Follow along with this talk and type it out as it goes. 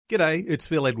G'day, it's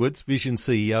Phil Edwards, Vision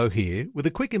CEO here, with a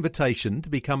quick invitation to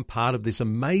become part of this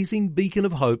amazing beacon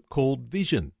of hope called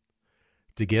Vision.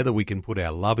 Together we can put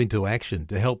our love into action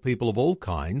to help people of all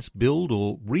kinds build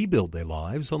or rebuild their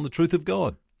lives on the truth of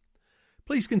God.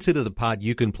 Please consider the part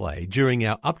you can play during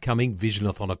our upcoming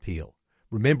Visionathon appeal,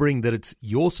 remembering that it's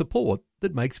your support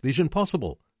that makes Vision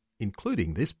possible,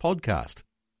 including this podcast.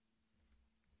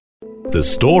 The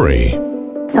story.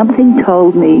 Something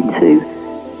told me to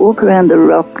walk around the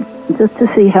rock just to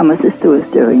see how my sister was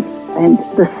doing. And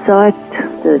the sight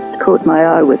that caught my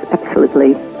eye was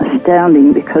absolutely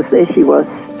astounding, because there she was,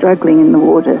 struggling in the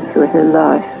water for her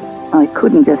life. I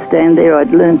couldn't just stand there.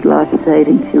 I'd learned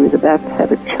life-saving. She was about to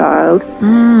have a child.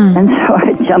 And so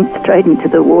I jumped straight into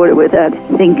the water without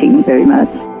thinking very much.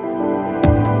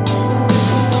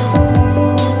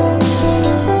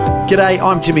 G'day,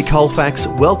 I'm Jimmy Colfax.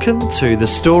 Welcome to The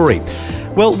Story.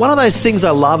 Well, one of those things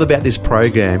I love about this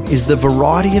program is the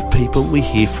variety of people we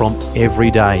hear from every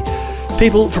day.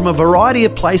 People from a variety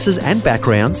of places and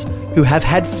backgrounds who have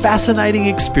had fascinating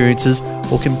experiences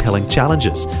or compelling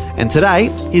challenges. And today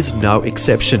is no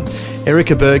exception.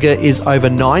 Erica Berger is over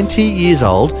 90 years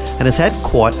old and has had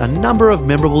quite a number of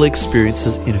memorable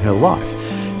experiences in her life.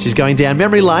 She's going down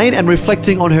memory lane and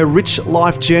reflecting on her rich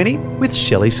life journey with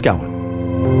Shelley Scowen.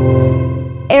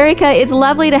 Erica, it's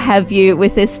lovely to have you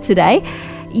with us today.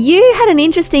 You had an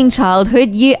interesting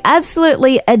childhood. You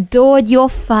absolutely adored your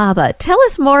father. Tell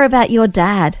us more about your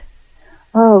dad.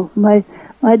 Oh, my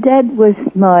dad was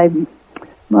my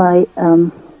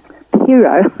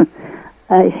hero.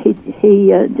 He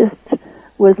just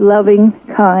was loving,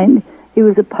 kind. He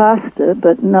was a pastor,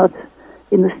 but not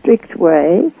in the strict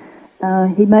way.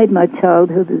 He made my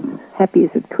childhood as happy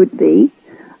as it could be.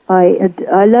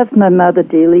 I loved my mother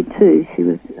dearly too. She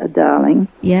was a darling.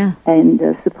 Yeah. And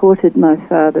supported my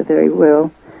father very well.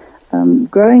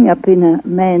 Growing up in a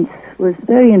manse was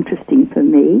very interesting for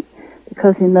me,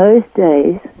 because in those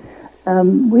days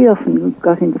we often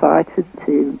got invited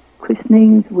to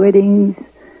christenings, weddings,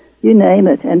 you name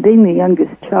it. And being the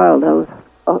youngest child, I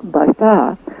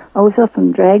was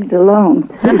often dragged along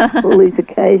to all these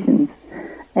occasions.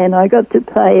 And I got to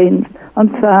play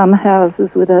on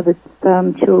farmhouses with other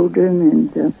farm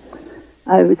children, and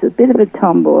I was a bit of a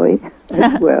tomboy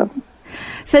as well.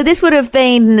 So this would have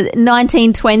been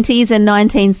 1920s and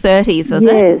 1930s, was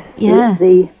it? Yes,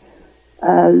 the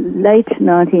late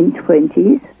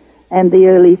 1920s and the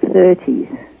early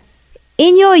 30s.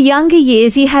 In your younger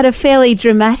years, you had a fairly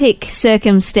dramatic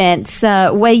circumstance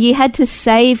where you had to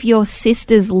save your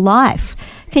sister's life.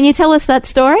 Can you tell us that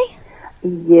story?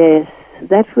 Yes.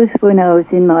 That was when I was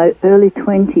in my early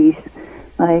 20s.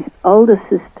 My older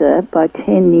sister, by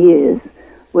 10 years,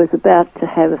 was about to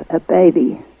have a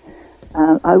baby.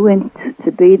 I went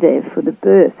to be there for the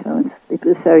birth. It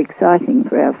was so exciting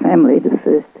for our family, the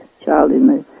first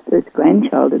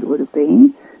grandchild it would have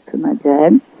been for my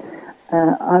dad.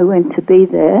 I went to be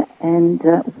there, and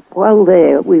while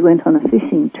there, we went on a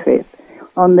fishing trip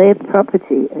on their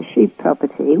property, a sheep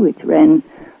property, which ran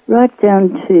right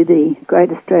down to the Great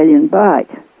Australian Bight.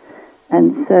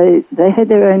 And so they had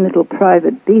their own little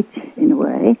private beach in a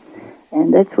way,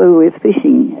 and that's where we were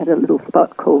fishing at a little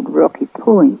spot called Rocky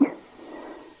Point.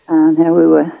 Now we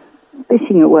were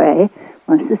fishing away,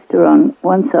 my sister on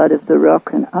one side of the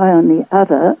rock and I on the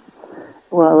other,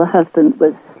 while the husband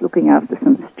was looking after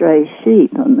some stray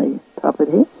sheep on the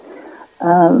property.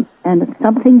 And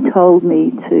something told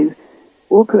me to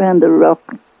walk around the rock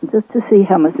just to see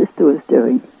how my sister was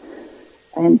doing.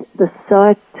 And the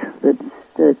sight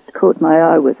that caught my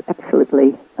eye was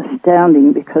absolutely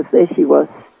astounding, because there she was,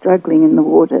 struggling in the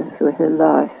water for her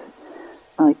life.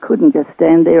 I couldn't just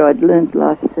stand there. I'd learned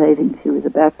life-saving. She was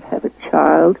about to have a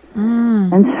child.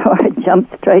 And so I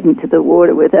jumped straight into the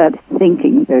water without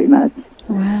thinking very much.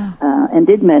 Wow. And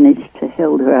did manage to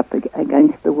hold her up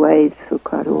against the waves for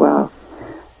quite a while.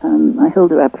 I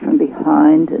held her up from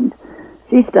behind, and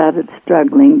she started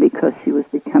struggling because she was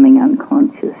becoming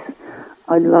unconscious.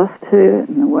 I lost her,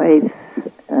 and the waves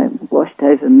washed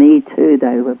over me too.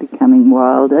 They were becoming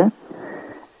wilder.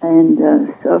 And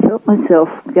so I felt myself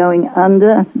going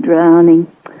under, drowning.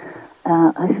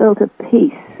 I felt at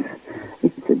peace.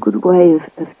 It's a good way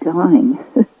of dying.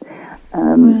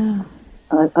 Wow.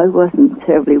 I wasn't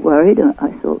terribly worried.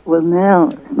 I thought, well, now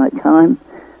is my time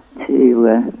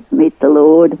to meet the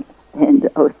Lord, and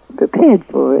I was prepared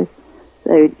for it.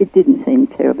 So it didn't seem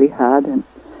terribly hard, and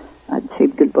I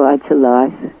said goodbye to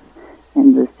life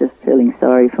and was just feeling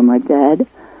sorry for my dad,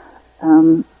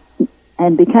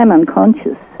 and became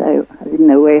unconscious, so I didn't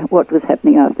know what was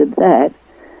happening after that.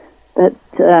 But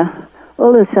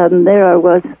all of a sudden, there I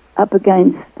was up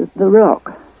against the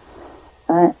rock.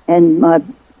 and my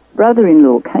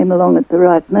brother-in-law came along at the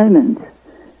right moment.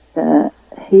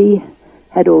 He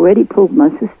had already pulled my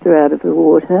sister out of the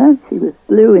water. She was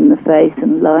blue in the face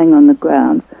and lying on the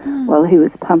ground while he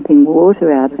was pumping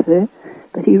water out of her.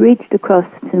 But he reached across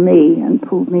to me and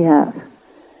pulled me out.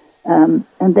 And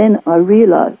then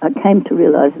I came to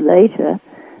realize later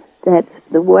that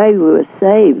the way we were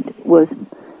saved was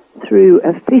through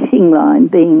a fishing line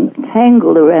being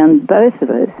tangled around both of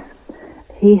us.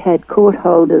 He had caught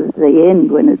hold of the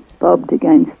end when it bobbed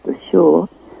against the shore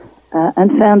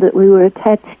and found that we were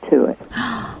attached to it.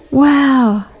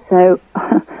 Wow. So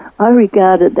I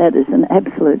regarded that as an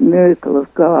absolute miracle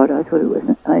of God. I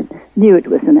knew it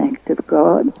was an act of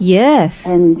God. Yes.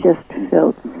 And just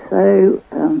felt so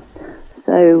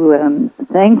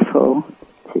thankful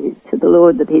to the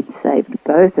Lord that He'd saved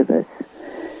both of us,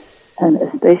 and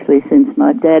especially since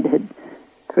my dad had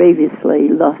previously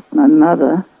lost my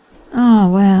mother.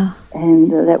 Oh, wow.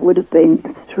 And that would have been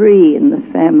 3 in the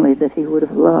family that he would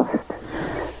have lost.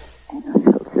 And I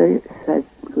felt so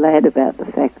glad about the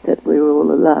fact that we were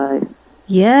all alive.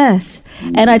 Yes.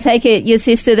 And I take it your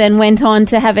sister then went on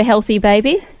to have a healthy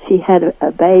baby? She had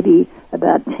a baby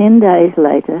about 10 days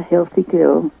later, healthy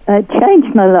girl. It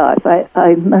changed my life.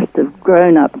 I must have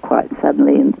grown up quite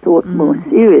suddenly and thought more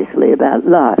seriously about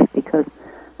life, because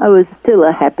I was still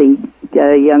a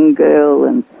happy-go young girl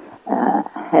and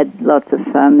had lots of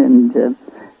fun and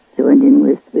joined in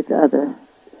with other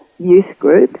youth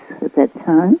groups at that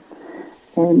time.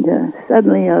 And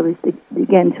suddenly I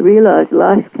began to realize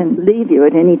life can leave you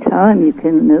at any time. You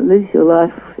can lose your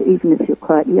life even if you're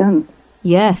quite young.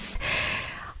 Yes.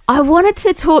 I wanted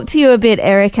to talk to you a bit,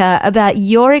 Erica, about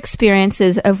your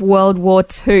experiences of World War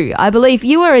II. I believe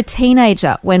you were a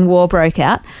teenager when war broke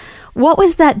out. What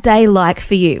was that day like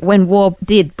for you when war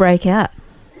did break out?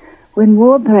 When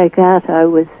war broke out, I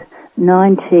was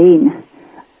 19.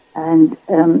 And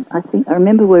I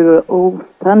remember we were all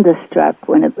thunderstruck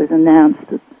when it was announced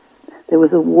that there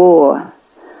was a war.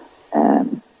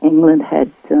 England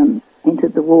had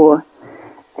entered the war.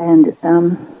 And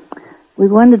we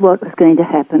wondered what was going to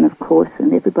happen, of course,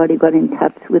 and everybody got in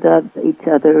touch with each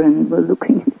other and were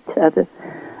looking at each other.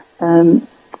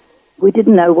 We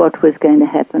didn't know what was going to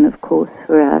happen, of course,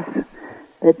 for us.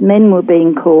 But men were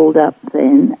being called up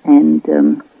then,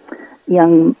 and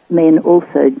young men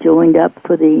also joined up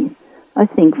for the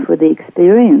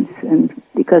experience, and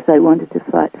because they wanted to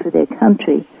fight for their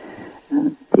country.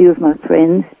 A few of my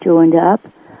friends joined up,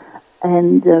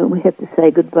 and we had to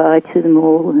say goodbye to them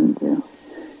all, and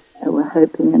were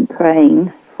hoping and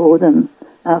praying for them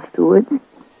afterwards.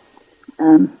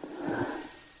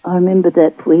 I remember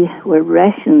that we were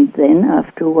rationed then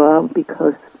after a while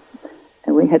because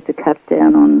we had to cut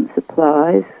down on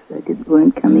supplies. They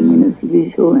weren't coming in as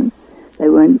usual, and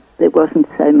there wasn't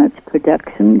so much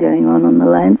production going on the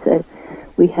land, so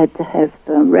we had to have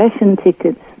ration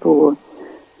tickets for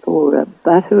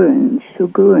butter and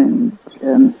sugar, and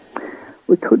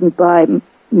we couldn't buy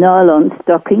nylon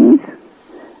stockings.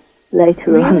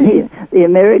 Later on, the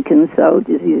American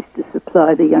soldiers used to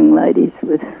supply the young ladies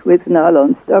with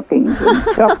nylon stockings and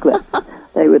chocolate.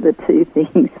 They were the two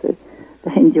things that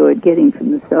they enjoyed getting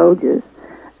from the soldiers.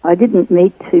 I didn't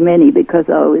meet too many because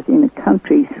I was in a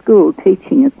country school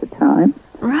teaching at the time.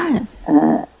 Right.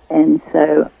 And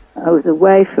so I was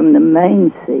away from the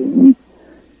main scene.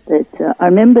 But I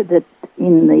remember that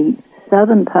in the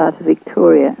southern part of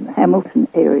Victoria, Hamilton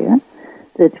area,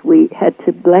 that we had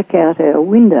to black out our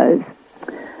windows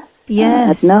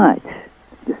at night,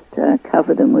 just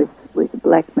cover them with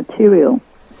black material.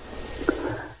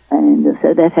 And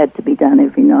so that had to be done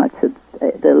every night, so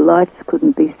the lights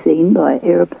couldn't be seen by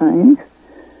aeroplanes.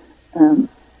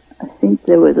 I think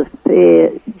there was a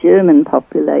fair German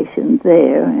population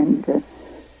there, and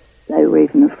they were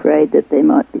even afraid that there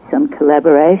might be some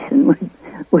collaboration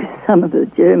with some of the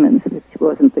Germans, which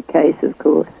wasn't the case, of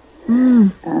course.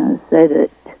 So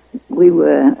that we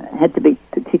had to be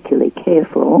particularly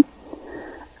careful.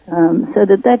 So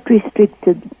that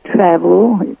restricted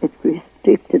travel. It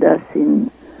restricted us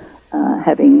in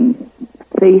having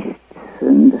feasts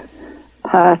and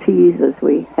parties as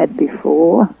we had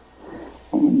before,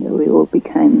 and we all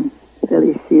became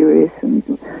fairly serious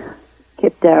and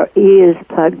kept our ears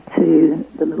plugged to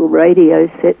the little radio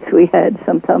sets we had.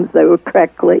 Sometimes they were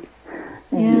crackly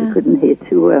and we couldn't hear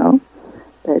too well,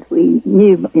 but we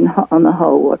knew on the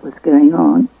whole what was going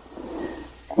on.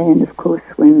 And of course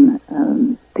when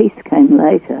peace came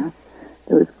later,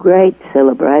 there was great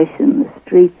celebration. The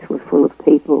streets were full of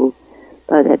people.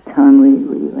 By that time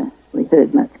we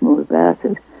heard much more about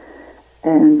it.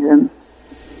 And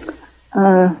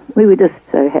we were just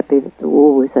so happy that the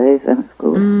war was over, of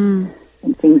course.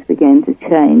 and things began to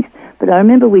change. But I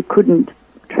remember we couldn't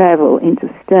travel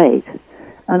interstate,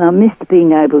 and I missed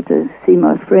being able to see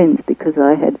my friends because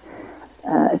I had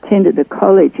attended a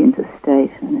college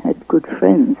interstate and had good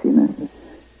friends in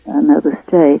another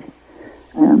state.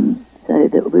 So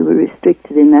that we were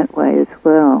restricted in that way as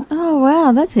well. Oh,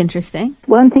 wow, that's interesting.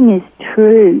 One thing is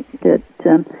true, that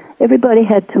everybody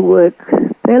had to work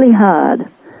fairly hard,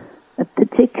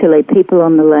 particularly people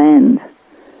on the land.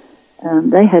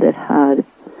 They had it hard,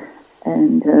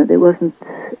 and there wasn't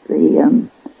the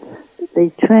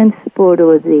transport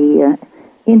or the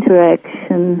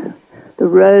interaction. The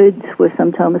roads were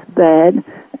sometimes bad.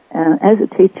 As a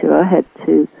teacher, I had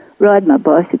to ride my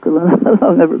bicycle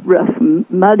along a rough,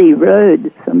 muddy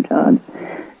road sometimes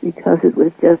because it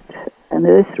was just an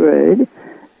earth road,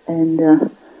 and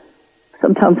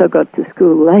sometimes I got to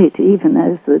school late, even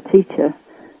as the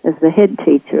head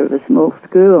teacher of a small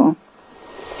school.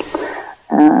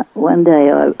 One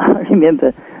day I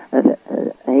remember a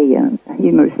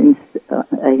humorous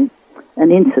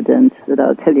an incident that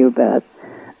I'll tell you about.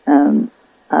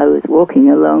 I was walking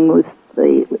along with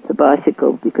the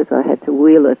bicycle because I had to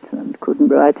wheel it and couldn't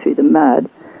ride through the mud.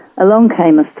 Along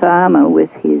came a farmer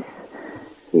with his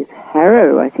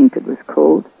harrow, I think it was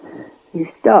called. He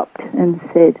stopped and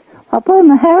said, "Hop on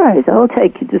the harrows, I'll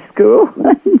take you to school."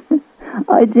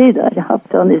 I did. I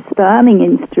hopped on his farming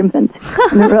instrument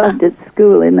and arrived at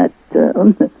school in that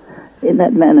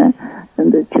manner.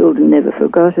 And the children never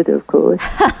forgot it, of course.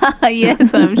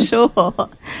 Yes, I'm sure.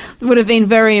 It would have been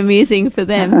very amusing for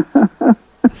them.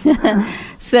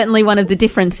 Certainly one of the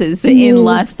differences in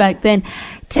life back then.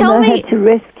 I had to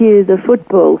rescue the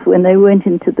footballs when they went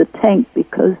into the tank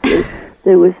because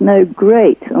there was no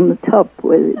grate on the top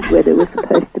where there was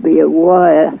supposed to be a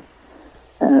wire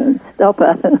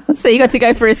stopper. So you got to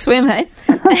go for a swim, hey?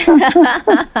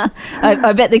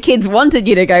 I bet the kids wanted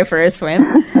you to go for a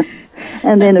swim.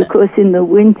 And then, of course, in the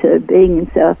winter, being in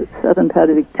southern part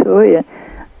of Victoria,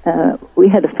 we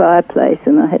had a fireplace,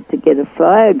 and I had to get a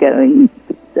fire going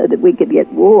so that we could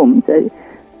get warm. So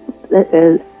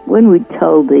when we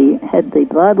had the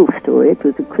Bible story, it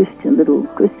was a little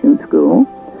Christian school.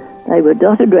 They were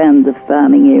dotted around the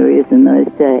farming areas in those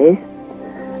days.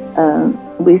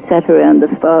 We sat around the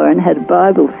fire and had a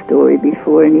Bible story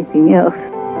before anything else.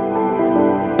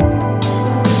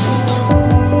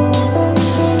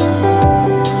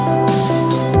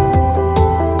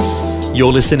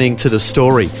 You're listening to The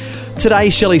Story. Today,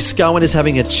 Shelley Scowen is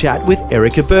having a chat with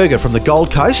Erica Berger from the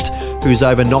Gold Coast, who's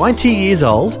over 90 years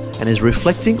old and is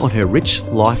reflecting on her rich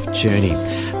life journey.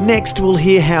 Next, we'll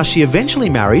hear how she eventually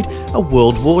married a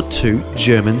World War II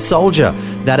German soldier.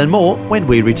 That and more when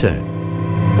we return.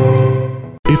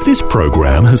 If this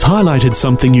program has highlighted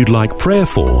something you'd like prayer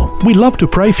for, we'd love to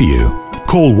pray for you.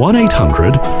 Call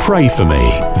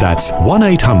 1-800-PRAY-FOR-ME. That's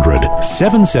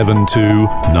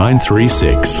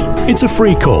 1-800-772-936. It's a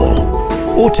free call.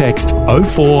 Or text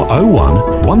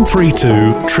 0401 132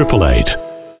 888.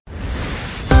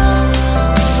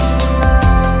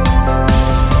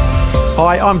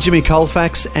 Hi, I'm Jimmy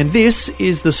Colfax, and this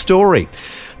is The Story.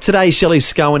 Today, Shelley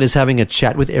Scowen is having a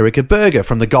chat with Erica Berger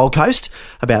from the Gold Coast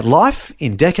about life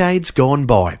in decades gone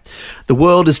by. The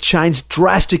world has changed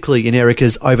drastically in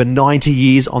Erica's over 90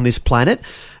 years on this planet,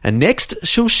 and next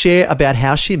she'll share about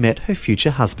how she met her future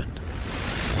husband.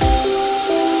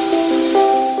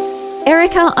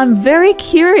 Erica, I'm very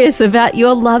curious about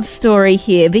your love story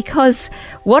here because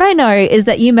what I know is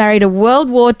that you married a World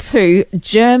War II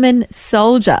German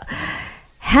soldier.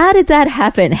 How did that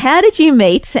happen? How did you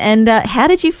meet and how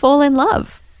did you fall in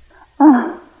love?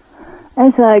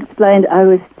 As I explained, I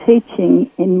was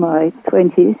teaching in my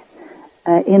 20s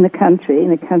in a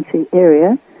country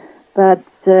area, but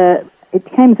it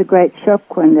came as a great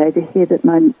shock one day to hear that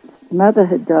my mother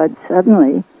had died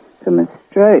suddenly from a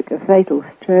fatal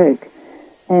stroke.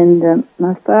 And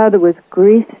my father was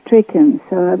grief-stricken,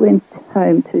 so I went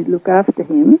home to look after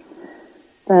him.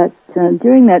 But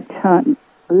during that time,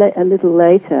 a little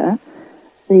later,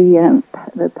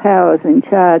 the powers in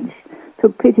charge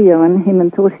took pity on him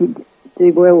and thought he'd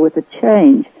do well with a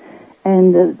change.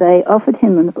 And they offered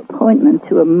him an appointment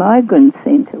to a migrant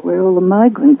centre where all the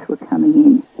migrants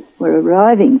were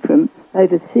arriving from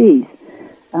overseas.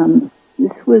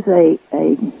 This was a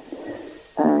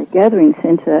gathering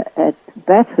centre at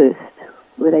Bathurst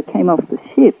where they came off the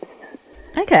ships,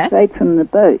 straight from the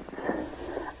boats.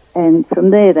 And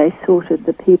from there they sorted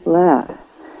the people out.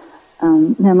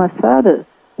 Now, my father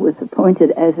was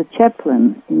appointed as a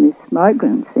chaplain in this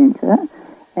migrant centre,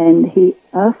 and he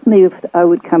asked me if I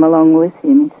would come along with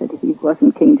him. He said he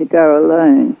wasn't keen to go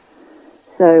alone.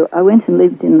 So I went and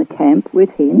lived in the camp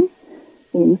with him,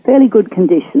 in fairly good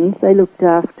conditions. They looked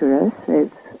after us as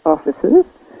officers,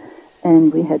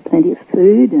 and we had plenty of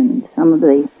food and some of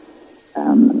the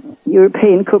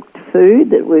European cooked food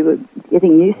that we were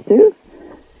getting used to,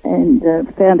 and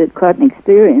found it quite an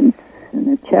experience and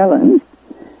a challenge.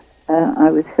 I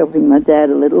was helping my dad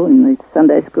a little in the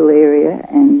Sunday school area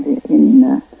and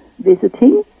in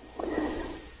visiting.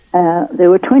 There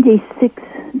were 26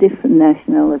 different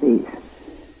nationalities,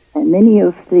 and many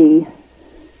of the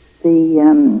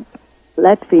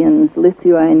Latvians,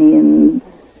 Lithuanians,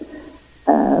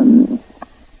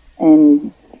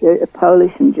 and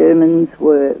Polish and Germans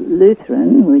were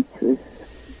Lutheran, which was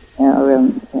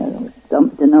our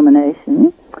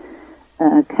denomination.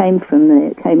 Came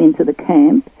into the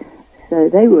camp, so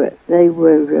they were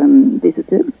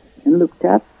visited and looked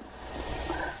up.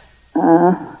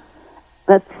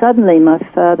 But suddenly my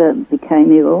father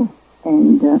became ill,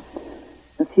 and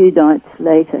a few nights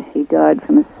later he died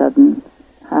from a sudden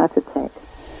heart attack.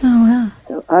 Oh, wow.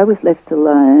 So I was left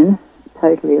alone,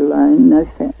 totally alone,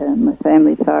 my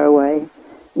family far away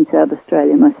in South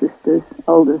Australia, my sisters,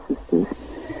 older sisters,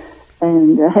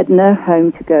 and I had no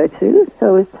home to go to, so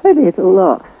I was totally at a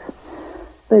loss.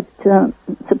 But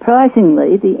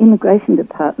surprisingly, the immigration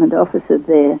department officer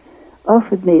there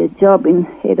offered me a job in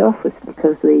head office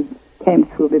because the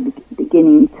camps were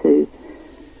beginning to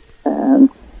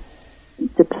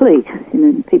deplete.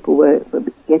 People were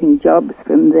getting jobs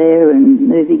from there and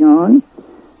moving on.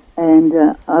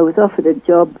 And I was offered a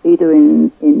job either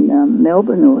in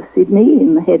Melbourne or Sydney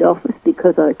in the head office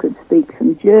because I could speak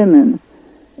some German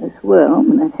as well,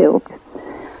 and that helped.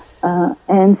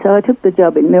 And so I took the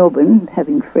job in Melbourne,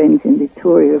 having friends in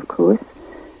Victoria, of course,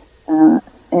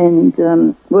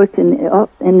 and worked in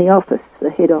the office, the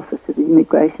head office of the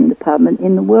Immigration Department,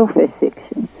 in the welfare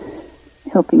section,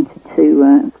 helping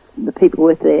to the people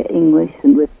with their English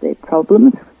and with their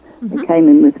problems. Mm-hmm. They came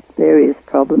in with various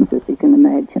problems, as you can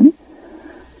imagine.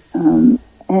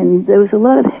 And there was a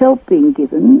lot of help being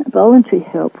given, voluntary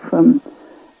help from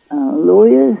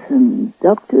lawyers and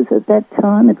doctors at that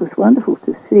time. It was wonderful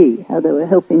to see how they were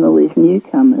helping all these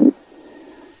newcomers.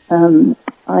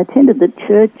 I attended the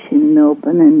church in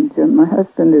Melbourne, and my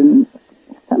husband and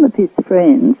some of his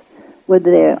friends were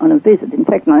there on a visit. In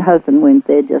fact, my husband went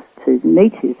there just to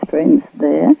meet his friends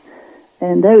there,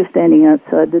 and they were standing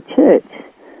outside the church.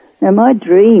 Now, my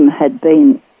dream had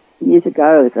been, years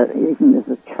ago, even as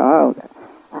a child,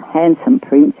 a handsome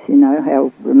prince,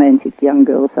 how romantic young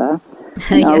girls are.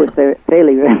 And I was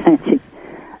fairly romantic.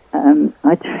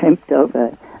 I dreamt of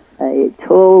a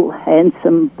tall,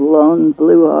 handsome, blonde,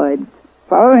 blue-eyed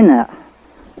foreigner.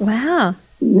 Wow.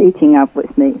 Meeting up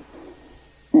with me.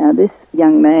 Now, this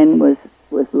young man was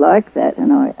like that,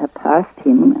 and I passed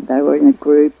him. They were in a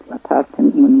group. I passed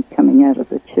him when coming out of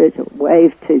the church. I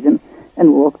waved to them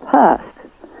and walked past.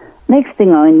 Next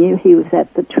thing I knew, he was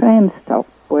at the tram stop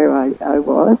where I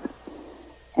was,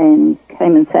 and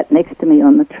came and sat next to me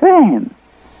on the tram.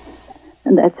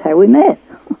 And that's how we met.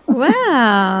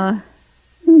 Wow.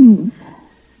 And,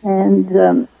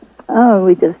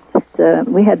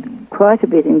 we had quite a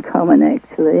bit in common,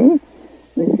 actually,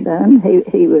 with son.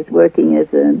 He was working as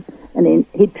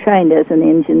he'd trained as an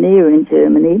engineer in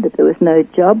Germany, but there was no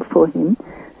job for him.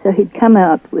 So he'd come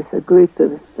out with a group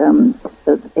of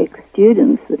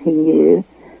ex-students that he knew,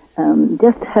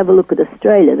 just to have a look at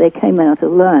Australia. They came out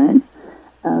alone.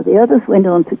 The others went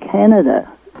on to Canada.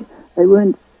 They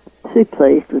weren't too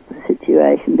pleased with the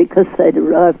situation because they'd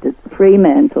arrived at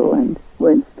Fremantle and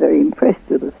weren't very impressed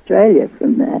with Australia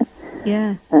from there.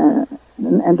 Yeah.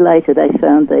 And later they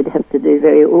found they'd have to do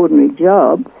very ordinary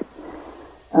jobs.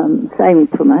 Same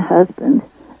for my husband.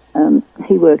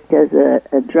 He worked as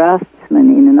a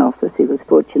draftsman in an office. He was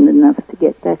fortunate enough to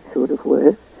get that sort of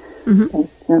work. Mm-hmm.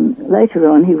 But, later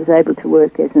on, he was able to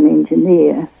work as an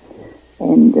engineer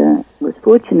and was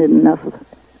fortunate enough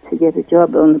to get a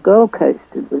job on the Gold Coast.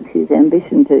 It was his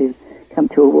ambition to come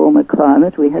to a warmer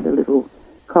climate. We had a little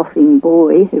coughing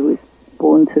boy who was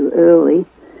born too early,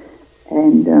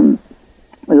 and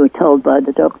we were told by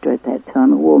the doctor at that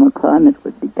time a warmer climate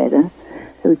would be better.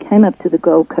 So we came up to the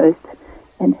Gold Coast,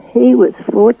 and he was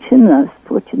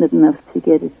fortunate enough to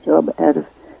get a job out of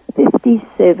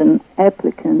 57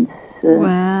 applicants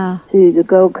to the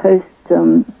Gold Coast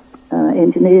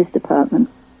Engineers Department.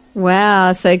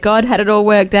 Wow, so God had it all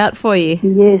worked out for you.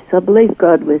 Yes, I believe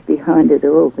God was behind it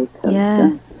all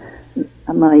because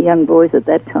my young boys at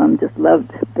that time just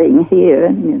loved being here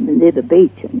near the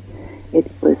beach, and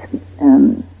it was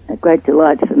a great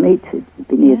delight for me to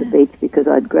be near the beach because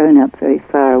I'd grown up very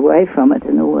far away from it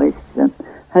and always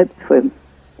hoped for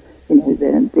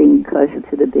being closer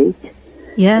to the beach.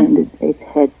 Yeah. And it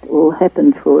had all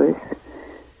happened for us.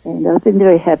 And I've been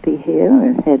very happy here.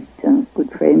 I've had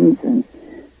good friends, and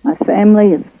my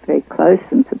family is very close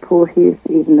and supportive,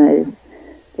 even though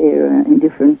they're in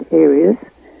different areas.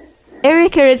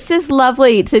 Erica, it's just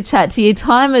lovely to chat to you.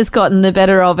 Time has gotten the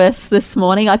better of us this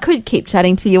morning. I could keep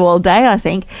chatting to you all day, I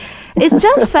think. It's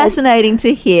just fascinating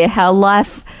to hear how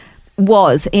life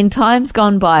was in times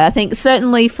gone by. I think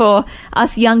certainly for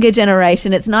us younger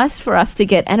generation, it's nice for us to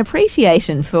get an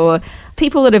appreciation for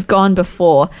people that have gone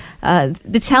before,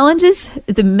 the challenges,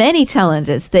 the many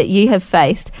challenges that you have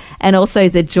faced, and also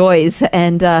the joys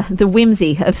and the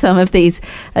whimsy of some of these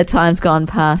times gone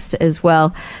past as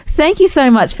well. Thank you so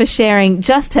much for sharing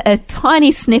just a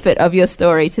tiny snippet of your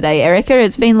story today, Erica.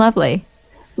 It's been lovely.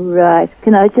 Right.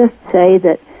 Can I just say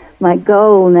that my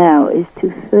goal now is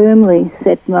to firmly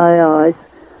set my eyes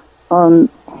on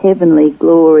heavenly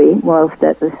glory whilst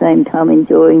at the same time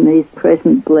enjoying these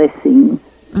present blessings.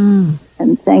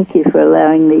 And thank you for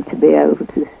allowing me to be able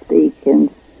to speak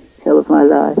and tell of my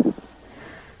life.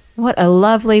 What a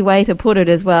lovely way to put it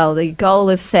as well. The goal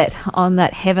is set on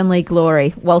that heavenly glory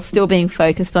while still being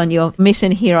focused on your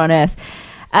mission here on earth.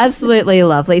 Absolutely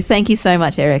lovely. Thank you so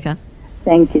much, Erica.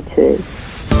 Thank you too.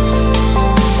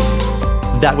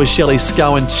 That was Shelley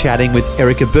Scowen chatting with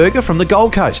Erica Berger from the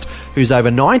Gold Coast, who's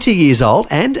over 90 years old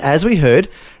and, as we heard,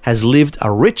 has lived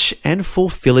a rich and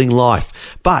fulfilling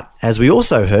life. But, as we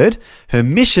also heard, her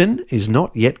mission is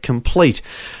not yet complete.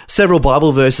 Several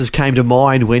Bible verses came to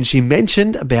mind when she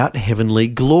mentioned about heavenly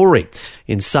glory.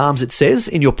 In Psalms it says,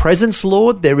 "In your presence,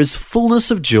 Lord, there is fullness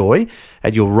of joy.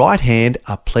 At your right hand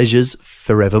are pleasures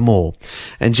forevermore."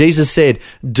 And Jesus said,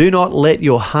 "Do not let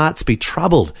your hearts be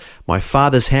troubled. My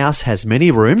Father's house has many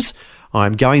rooms. I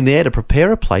am going there to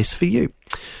prepare a place for you."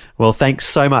 Well, thanks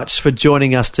so much for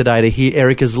joining us today to hear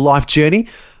Erica's life journey.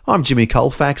 I'm Jimmy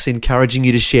Colfax, encouraging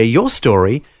you to share your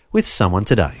story with someone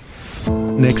today.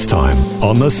 Next time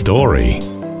on The Story.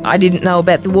 I didn't know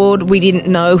about the award. We didn't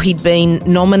know he'd been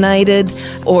nominated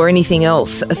or anything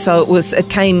else. So it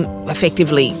came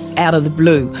effectively out of the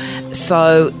blue.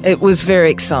 So it was very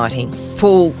exciting.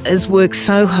 Paul has worked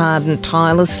so hard and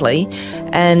tirelessly,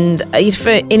 and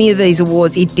for any of these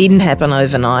awards, it didn't happen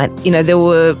overnight. You know, there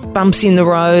were bumps in the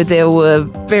road, there were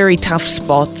very tough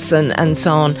spots and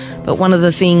so on. But one of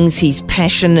the things, his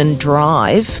passion and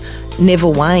drive never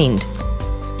waned.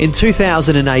 In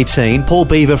 2018, Paul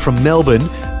Beaver from Melbourne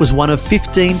was one of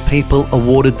 15 people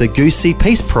awarded the Gusi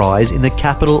Peace Prize in the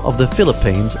capital of the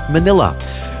Philippines, Manila.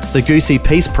 The Gusi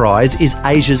Peace Prize is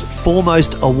Asia's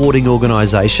foremost awarding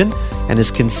organisation and is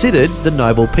considered the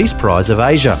Nobel Peace Prize of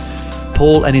Asia.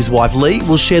 Paul and his wife Lee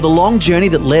will share the long journey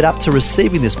that led up to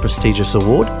receiving this prestigious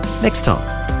award next time.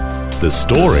 The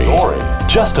Story.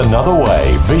 Just another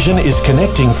way Vision is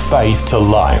connecting faith to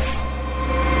life.